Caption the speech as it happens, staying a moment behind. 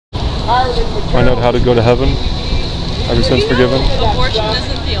find out how to go to heaven, have your sins forgiven. Abortion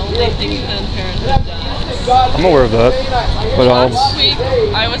isn't the only thing Planned Parenthood does. I'm aware of that, but last week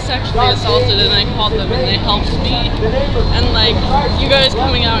I was sexually assaulted and I called them and they helped me. And like, you guys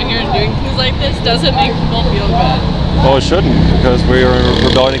coming out here and doing things like this doesn't make people feel good. well, it shouldn't, because we are in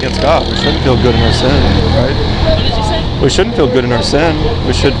rebellion against God. We shouldn't feel good in our sin, right? What did you say? We shouldn't feel good in our sin.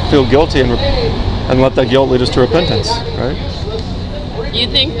 We should feel guilty and let that guilt lead us to repentance, right? You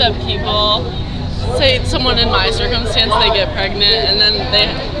think that people, say someone in my circumstance, they get pregnant and then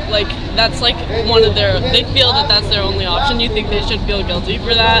that's like one of they feel that that's their only option. You think they should feel guilty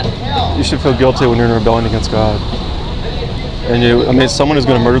for that? You should feel guilty when you're in rebellion against God. And someone who's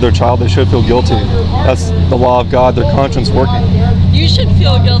going to murder their child, they should feel guilty. That's the law of God, their conscience working. You should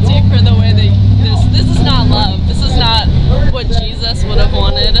feel guilty for the way this is not love. This is not what Jesus would have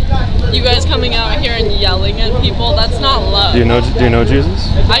wanted. You guys coming out here and yelling at people, that's not love. Do you know Jesus?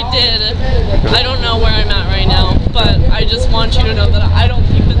 I did. I don't know where I'm at right now, but I just want you to know that I don't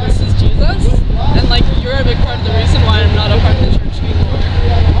think that this is Jesus. And like, you're a big part of the reason why I'm not a part of the church anymore.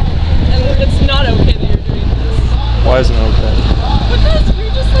 And it's not okay that you're doing this. Why isn't it okay? Because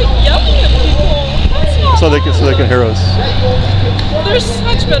you're just like yelling at people. That's not So they can hear us. There's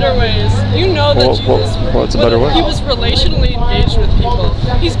such better ways. You know that Jesus, what's a better way? He was relationally engaged with people.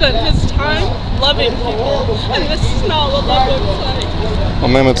 He spent his time loving people, and this is not what love looks like. Well,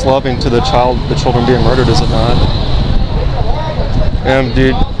 ma'am, it's loving to the children being murdered, is it not? Ma'am,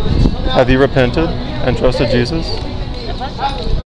 have you repented and trusted Jesus?